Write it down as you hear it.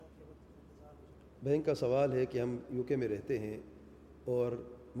بہن کا سوال ہے کہ ہم یو کے میں رہتے ہیں اور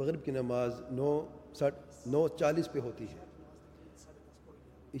مغرب کی نماز 9:40 پہ ہوتی ہے،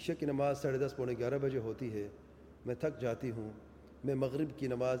 عشاء کی نماز 10:30 پونے 11 بجے ہوتی ہے، میں تھک جاتی ہوں، میں مغرب کی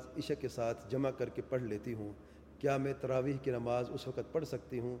نماز عشاء کے ساتھ جمع کر کے پڑھ لیتی ہوں، کیا میں تراویح کی نماز اس وقت پڑھ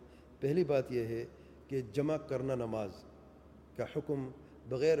سکتی ہوں؟ پہلی بات یہ ہے کہ جمع کرنا نماز کا حکم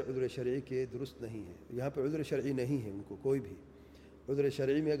بغیر عذر شرعی کے درست نہیں ہے۔ یہاں پہ عذر شرعی نہیں ہے ان کو کوئی بھی۔ عذر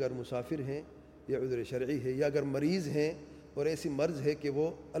شرعی میں اگر مسافر ہیں یا عذر شرعی ہے، یا اگر مریض ہیں اور ایسی مرض ہے کہ وہ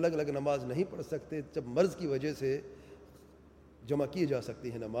الگ الگ نماز نہیں پڑھ سکتے، جب مرض کی وجہ سے جمع کی جا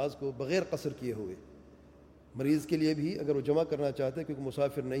سکتی ہے نماز کو بغیر قصر کیے ہوئے۔ مریض کے لیے بھی اگر وہ جمع کرنا چاہتے ہیں کیونکہ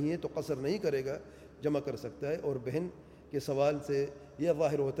مسافر نہیں ہے تو قصر نہیں کرے گا، جمع کر سکتا ہے۔ اور بہن کے سوال سے یہ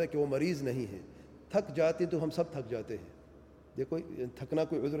ظاہر ہوتا ہے کہ وہ مریض نہیں ہے۔ تھک جاتے تو ہم سب تھک جاتے ہیں، دیکھو تھکنا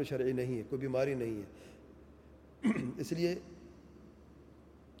کوئی عذر شرعی نہیں ہے، کوئی بیماری نہیں ہے، اس لیے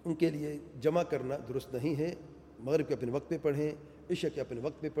ان کے لیے جمع کرنا درست نہیں ہے۔ مغرب کے اپنے وقت پہ پڑھیں، عشاء کے اپنے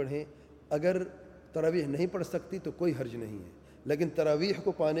وقت پہ پڑھیں۔ اگر تراویح نہیں پڑھ سکتی تو کوئی حرج نہیں ہے، لیکن تراویح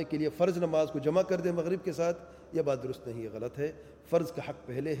کو پانے کے لیے فرض نماز کو جمع کر دیں مغرب کے ساتھ، یہ بات درست نہیں ہے، غلط ہے۔ فرض کا حق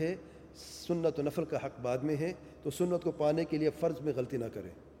پہلے ہے، سنت و نفل کا حق بعد میں ہے، تو سنت کو پانے کے لیے فرض میں غلطی نہ کریں۔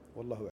 واللہ